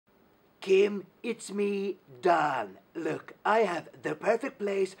Kim, it's me, Don. Look, I have the perfect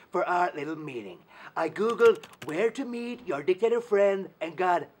place for our little meeting. I googled where to meet your dictator friend and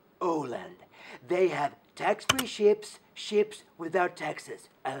got Åland. They have tax-free ships without taxes.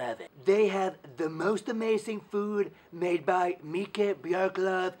 I love it. They have the most amazing food made by mycket.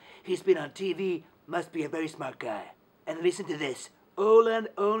 He's been on TV, must be a very smart guy. And listen to this. Åland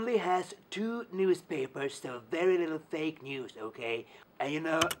only has 2 newspapers, so very little fake news, okay? And you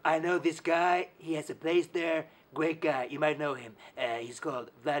know, I know this guy, he has a place there, great guy, you might know him. He's called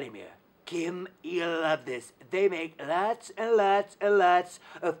Vladimir. Kim, you'll love this. They make lots and lots and lots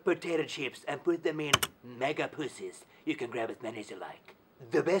of potato chips and put them in mega pussies. You can grab as many as you like.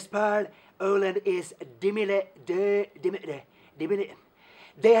 The best part, Åland is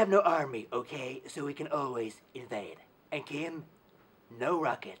they have no army, okay? So we can always invade. And Kim, no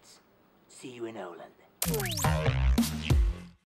rockets. See you in Åland.